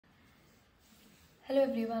Hello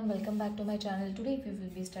everyone, welcome back to my channel. Today we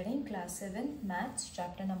will be studying class 7 maths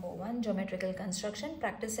chapter number 1 geometrical construction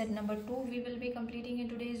practice set number 2 we will be completing in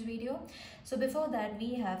today's video. So before that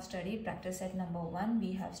we have studied practice set number 1.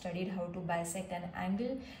 We have studied how to bisect an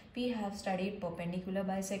angle. We have studied perpendicular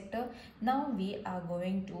bisector. Now we are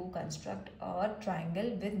going to construct a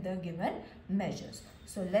triangle with the given measures.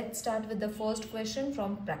 So let's start with the first question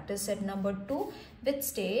from practice set number 2, which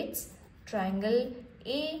states triangle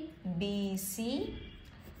ABC,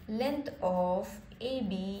 length of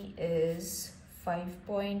AB is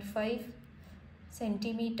 5.5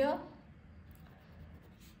 centimeter,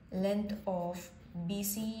 length of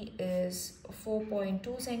BC is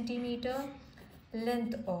 4.2 centimeter,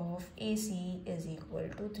 length of AC is equal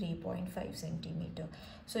to 3.5 centimeter.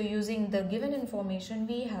 So using the given information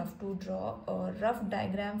we have to draw a rough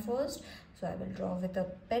diagram first. So I will draw with a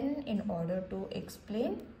pen in order to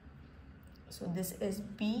explain. So this is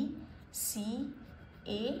BCA.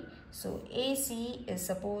 So AC is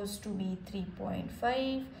supposed to be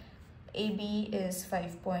 3.5, AB is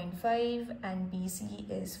 5.5 and BC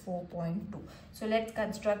is 4.2. So let's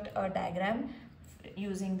construct a diagram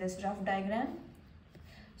using this rough diagram.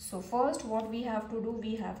 So first what we have to do,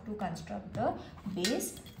 we have to construct the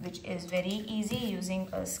base, which is very easy. Using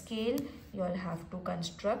a scale you all have to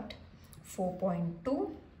construct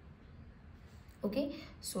 4.2. Okay,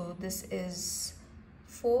 so this is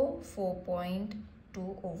 4.2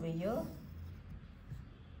 over here.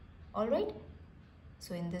 All right,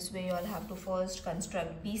 so in this way you all have to first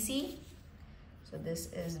construct BC. So this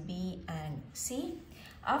is B and C.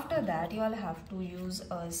 After that you all have to use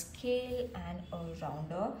a scale and a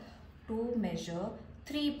rounder to measure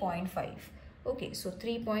 3.5. Okay, so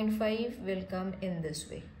 3.5 will come in this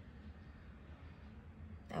way.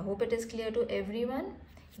 I hope it is clear to everyone.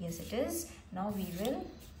 Yes, it is. Now we will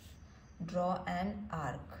draw an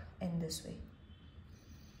arc in this way.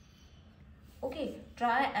 Okay,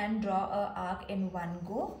 try and draw an arc in one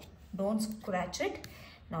go. Don't scratch it.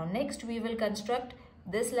 Now next we will construct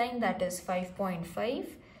this line, that is 5.5.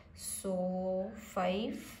 So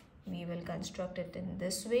 5, we will construct it in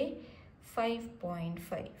this way,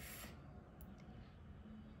 5.5.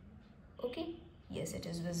 Okay, yes, it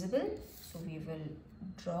is visible. So we will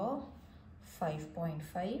draw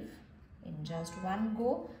 5.5 in just one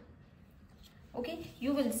go. Okay,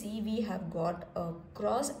 you will see we have got a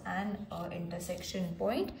cross and a intersection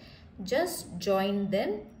point. Just join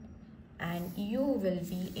them and you will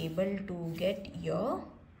be able to get your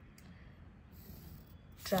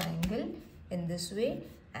triangle in this way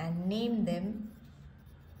and name them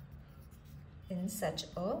in such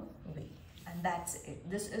a way. And that's it.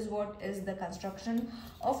 This is what is the construction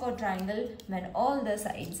of a triangle when all the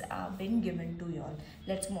sides are been given to you all.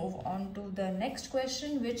 Let's move on to the next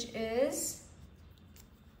question, which is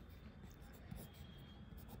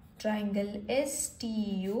triangle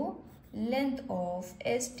STU. Length of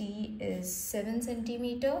ST is 7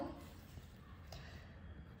 centimeter.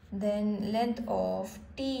 Then length of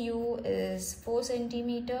TU is 4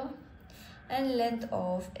 centimeter and length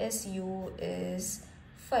of SU is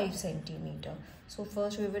 5 centimeter. So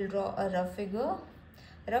first we will draw a rough figure.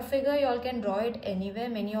 Rough figure you all can draw it anywhere.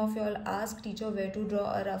 Many of you all ask teacher where to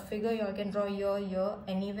draw a rough figure. You all can draw here,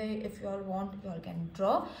 anywhere. If you all want, you all can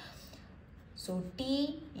draw. So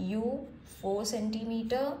TU 4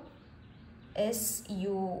 centimeter,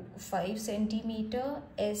 SU 5 centimeter,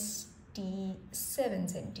 ST 7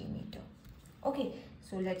 centimeter. Okay,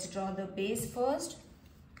 so let's draw the base first,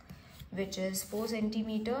 which is 4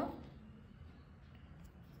 centimeter.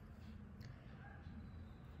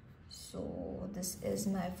 So this is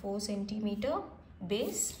my 4 centimeter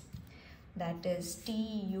base, that is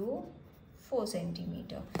TU 4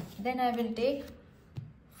 centimeter. Then I will take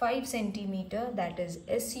 5 centimeter, that is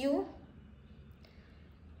SU.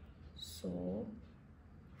 So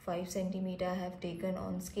 5 centimeter I have taken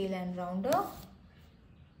on scale and rounder,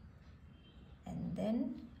 and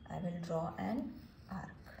then I will draw an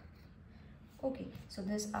arc. Okay, so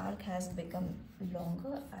this arc has become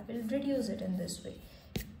longer. I will reduce it in this way.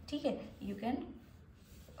 Okay, you can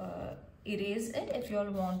erase it if you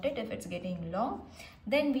all want it, if it's getting long.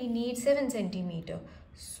 Then we need 7 centimeter.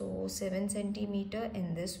 So 7 centimeter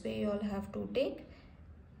in this way you all have to take.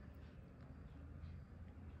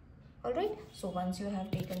 Alright, so once you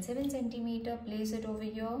have taken 7 centimeter, place it over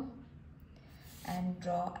here and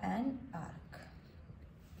draw an arc.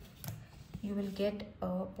 You will get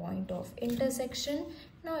a point of intersection.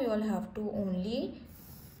 Now you all have to only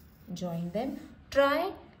join them.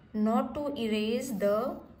 Try not to erase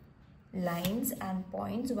the lines and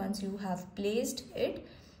points once you have placed it.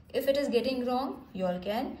 If it is getting wrong, you all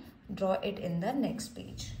can draw it in the next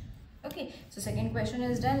page. Okay, so second question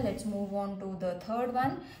is done. Let's move on to the third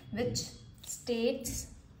one, which states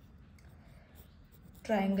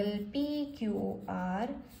triangle PQR,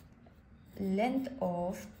 length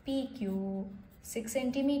of PQ 6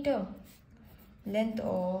 centimeter, length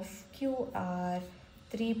of QR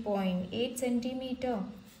 3.8 centimeter,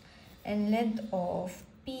 and length of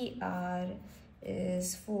PR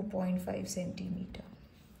is 4.5 centimeter.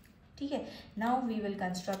 Okay, now we will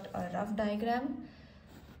construct a rough diagram.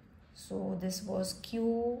 So this was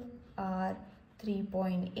QR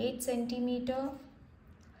 3.8 centimeter,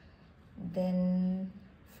 then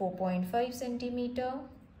 4.5 centimeter,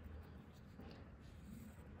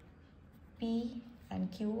 P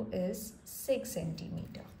and Q is 6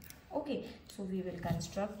 centimeter. Okay, so we will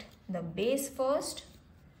construct the base first.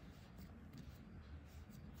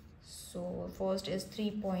 So first is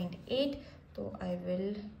 3.8, so I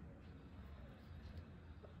will,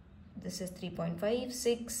 this is 3.5,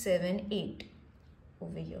 6, 7, 8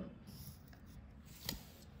 over here.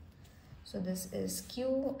 So this is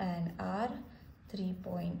Q and R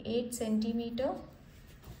 3.8 centimeter.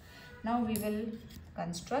 Now we will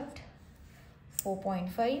construct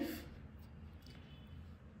 4.5.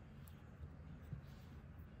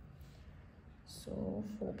 So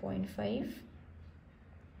 4.5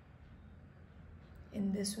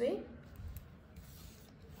 in this way.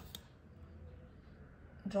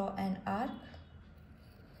 Draw an arc.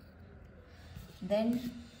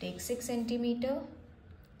 Then take 6 centimeter.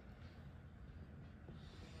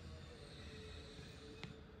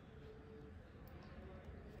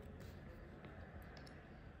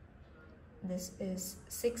 This is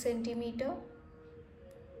 6 centimeter.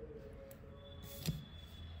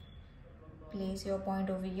 Place your point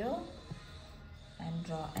over here and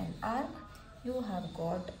draw an arc. You have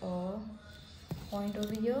got a point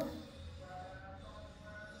over here.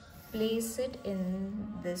 Place it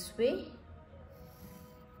in this way.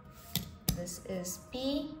 This is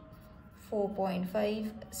P,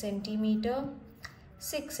 4.5 centimeter,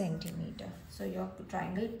 6 centimeter. So your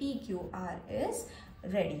triangle PQR is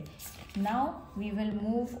ready. Now we will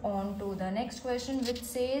move on to the next question, which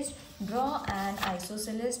says draw an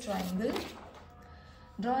isosceles triangle.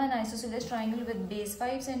 Draw an isosceles triangle with base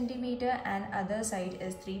 5 centimeter and other side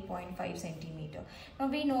is 3.5 centimeter. Now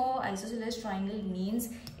we know isosceles triangle means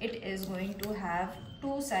it is going to have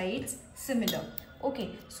two sides similar.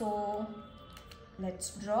 Okay, so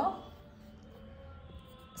let's draw.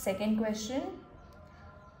 Second question.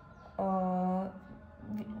 No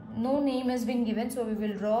name has been given, so we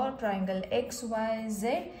will draw triangle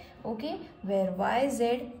XYZ. Okay, where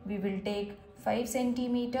YZ we will take 5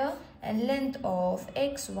 centimeter and length of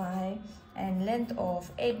XY and length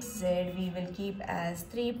of XZ we will keep as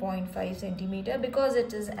 3.5 centimeter because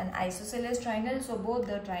it is an isosceles triangle. So both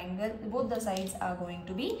the sides are going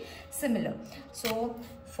to be similar. So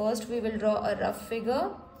first we will draw a rough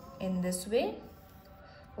figure in this way.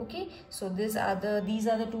 Okay, so these are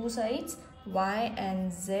the two sides, Y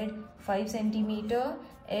and Z 5 centimeter,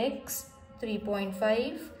 X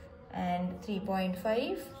 3.5 and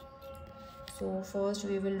 3.5. So first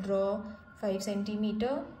we will draw 5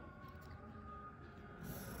 centimeter.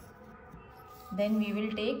 Then we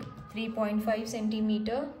will take 3.5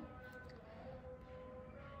 centimeter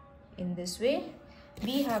in this way.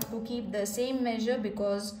 We have to keep the same measure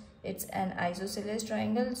because it's an isosceles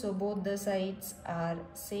triangle, so both the sides are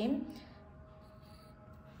same.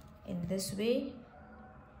 In this way,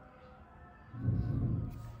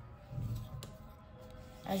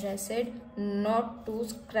 as I said, not to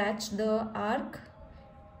scratch the arc,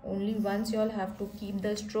 only once you all have to keep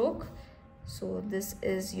the stroke. So this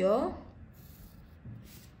is your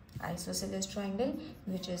isosceles triangle,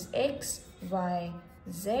 which is X, Y,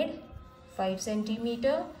 Z, 5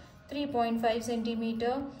 centimeter, 3.5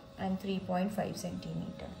 centimeter and 3.5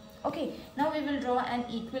 centimeter. Okay, now we will draw an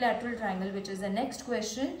equilateral triangle, which is the next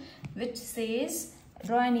question, which says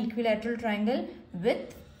draw an equilateral triangle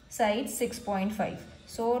with sides 6.5.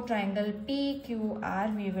 So triangle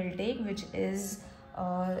PQR we will take, which is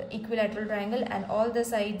equilateral triangle and all the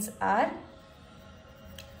sides are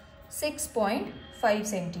 6.5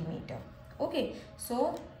 centimeter. Okay,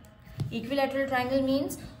 so equilateral triangle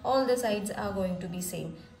means all the sides are going to be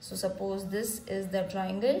same. So suppose this is the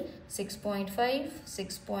triangle 6.5,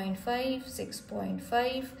 6.5,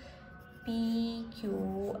 6.5, P,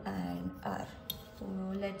 Q and R. So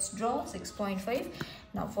let's draw 6.5.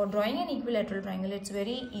 Now for drawing an equilateral triangle, it's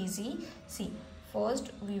very easy. See,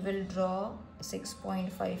 first we will draw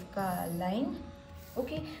 6.5 line.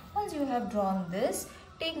 Okay, once you have drawn this,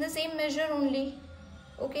 take the same measure only.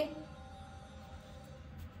 Okay,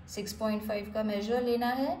 6.5 का measure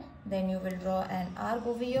लेना है. Then you will draw an arc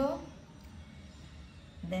over here,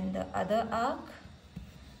 then the other arc,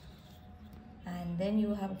 and then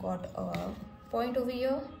you have got a point over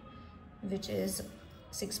here which is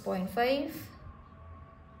 6.5,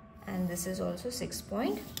 and this is also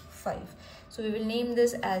 6.5. So we will name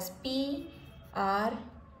this as P R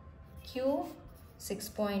Q,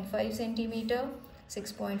 6.5 centimeter,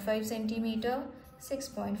 6.5 centimeter,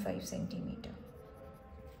 6.5 centimeter.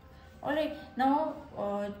 Alright, now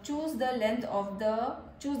choose the length of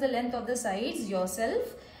the sides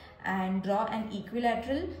yourself and draw an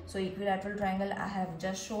equilateral. So equilateral triangle I have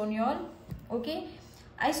just shown you all. Okay,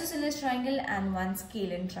 isosceles triangle and one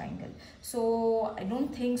scalene triangle. So I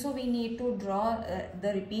don't think so we need to draw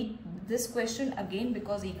repeat this question again,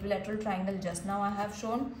 because equilateral triangle just now I have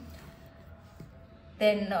shown.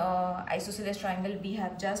 Then isosceles triangle we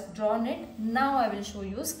have just drawn it. Now I will show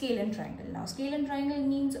you scalene triangle. Now scalene triangle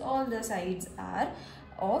means all the sides are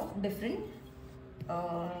of different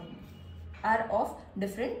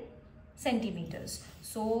centimeters.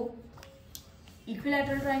 So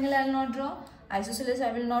equilateral triangle I will not draw, isosceles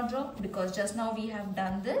I will not draw, because just now we have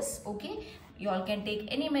done this. Okay, you all can take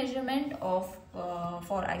any measurement of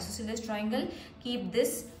for isosceles triangle, keep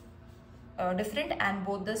this different and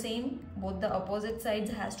both the opposite sides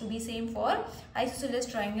has to be same for isosceles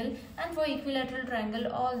triangle, and for equilateral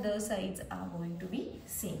triangle all the sides are going to be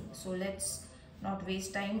same. So let's not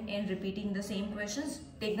waste time in repeating the same questions.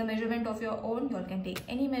 Take the measurement of your own. You all can take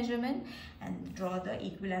any measurement and draw the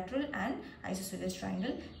equilateral and isosceles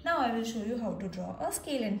triangle. Now I will show you how to draw a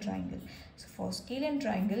scalene triangle. So for scalene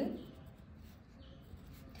triangle,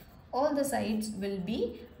 all the sides will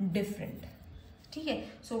be different. Okay,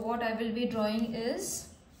 so what I will be drawing is,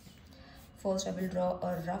 first I will draw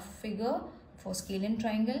a rough figure for scalene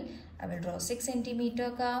triangle. I will draw 6 centimeter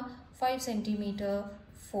ka, 5 centimeter,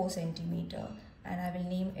 4 centimeter, and I will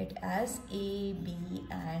name it as A, B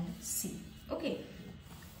and C. Okay,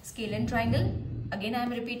 scalene triangle, again I am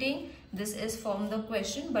repeating, this is from the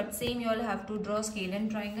question, but same you all have to draw scalene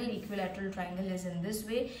triangle. Equilateral triangle is in this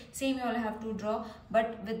way, same you all have to draw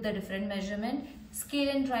but with the different measurement.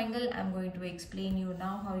 Scalene triangle I am going to explain you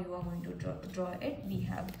now how you are going to draw it. We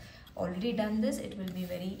have already done this. It will be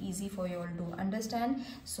very easy for you all to understand.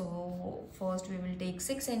 So first we will take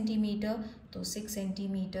 6 centimeter. So 6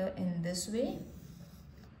 centimeter in this way.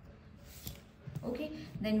 Okay,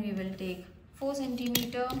 then we will take 4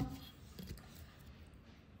 centimeter.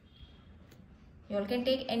 You all can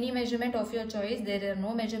take any measurement of your choice. There are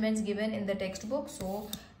no measurements given in the textbook, so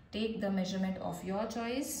take the measurement of your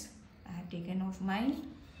choice. I have taken off mine.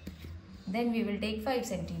 Then we will take 5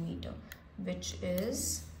 centimeter, which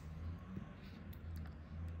is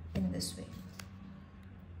in this way.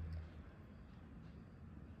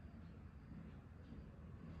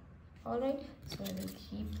 Alright, so I will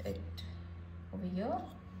keep it over here,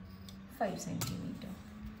 5 centimeter.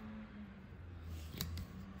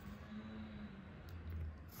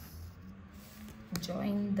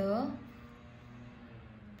 Join the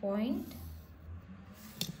point.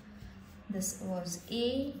 This was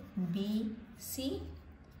A, B, C,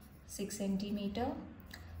 6 centimeter,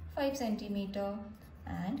 5 centimeter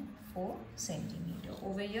and 4 centimeter.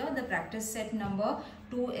 Over here the practice set number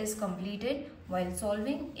 2 is completed. While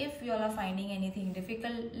solving, if you all are finding anything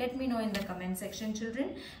difficult, let me know in the comment section,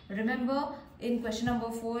 children. Remember, in question number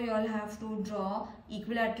 4 you all have to draw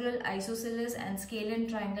equilateral, isosceles and scalene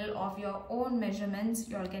triangle of your own measurements.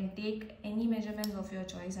 You all can take any measurements of your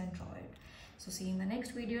choice and draw it. So see you in the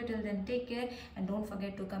next video. Till then, take care and don't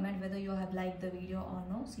forget to comment whether you have liked the video or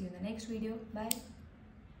no. See you in the next video. Bye.